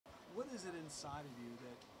is it inside of you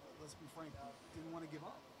that, let's be frank, didn't want to give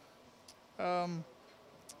up? Um,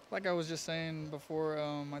 like I was just saying before,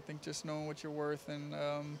 I think just knowing what you're worth and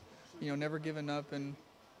never giving up. And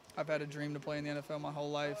I've had a dream to play in the NFL my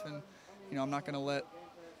whole life, and I'm not going to let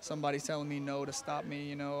somebody telling me no to stop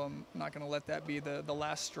me. I'm not going to let that be the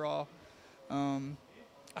last straw. Um,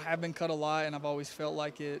 I have been cut a lot, and I've always felt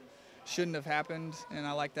like it shouldn't have happened, and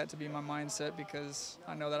I like that to be my mindset because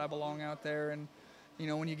I know that I belong out there. And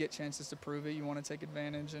when you get chances to prove it, you want to take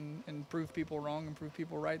advantage and prove people wrong and prove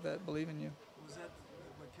people right that believe in you. Was that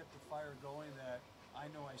what kept the fire going, that I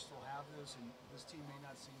know I still have this, and this team may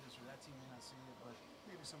not see this or that team may not see it, but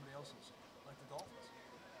maybe somebody else will see it, like the Dolphins?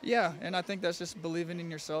 Yeah, and I think that's just believing in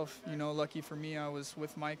yourself. Lucky for me, I was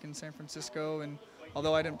with Mike in San Francisco, and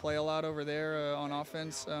although I didn't play a lot over there on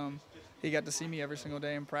offense, he got to see me every single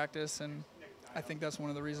day in practice, and I think that's one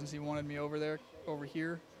of the reasons he wanted me over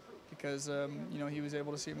here, because he was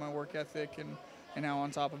able to see my work ethic and how on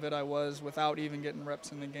top of it I was without even getting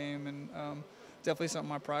reps in the game, and definitely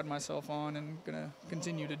something I pride myself on and gonna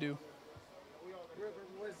continue to do. River,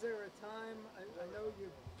 was there a time, I know you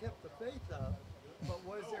kept the faith up, but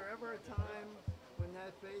was there ever a time when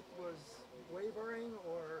that faith was wavering,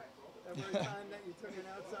 or ever a time that you took an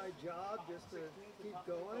outside job just to keep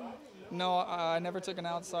going? No, I never took an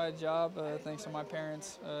outside job, thanks to my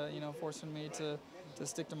parents, forcing me to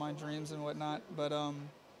stick to my dreams and whatnot. But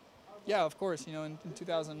yeah, of course, in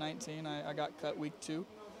 2019, I got cut week 2,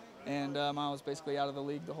 and I was basically out of the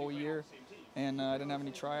league the whole year, and I didn't have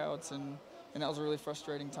any tryouts, and that was a really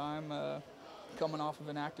frustrating time, coming off of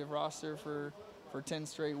an active roster for 10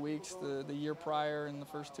 straight weeks the year prior and the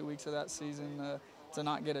first 2 weeks of that season. To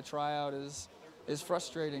not get a tryout is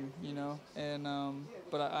frustrating, and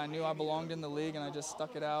but I knew I belonged in the league, and I just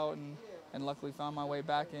stuck it out, and luckily found my way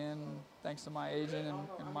back in thanks to my agent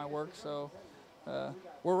and my work. So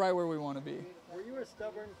we're right where we want to be. Were you a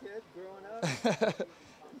stubborn kid growing up?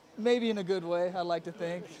 Maybe in a good way, I like to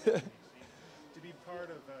think. To be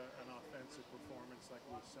part of an offensive performance like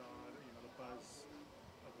we saw, the buzz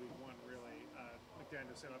of week 1 really.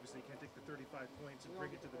 McDaniel said obviously you can't take the 35 points and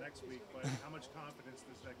bring it to the next week, but how much confidence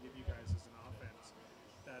does that give you guys as an offense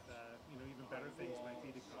that even better things might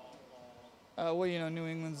be to come? Well, New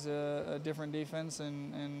England's a different defense,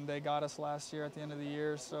 and they got us last year at the end of the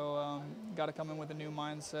year. So got to come in with a new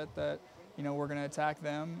mindset that we're going to attack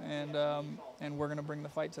them, and we're going to bring the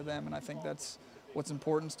fight to them. And I think that's what's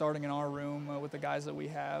important, starting in our room with the guys that we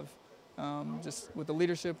have, just with the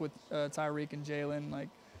leadership with Tyreek and Jalen.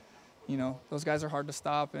 Those guys are hard to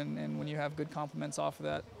stop, and when you have good compliments off of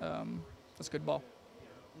that, that's good ball.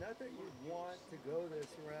 Not that you'd want to go this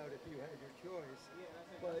route if you had your choice,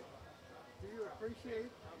 but do you appreciate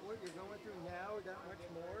what you're going through now that much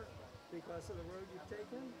more because of the road you've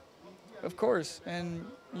taken? Of course, and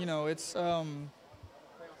it's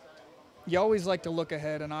you always like to look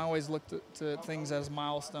ahead, and I always look to things as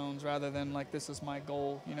milestones rather than like this is my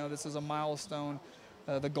goal. This is a milestone.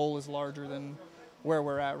 The goal is larger than where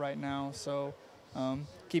we're at right now. So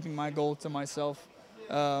keeping my goal to myself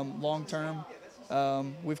long term.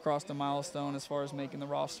 We've crossed a milestone as far as making the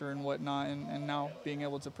roster and whatnot, and now being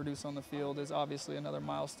able to produce on the field is obviously another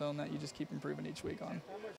milestone that you just keep improving each week on. How much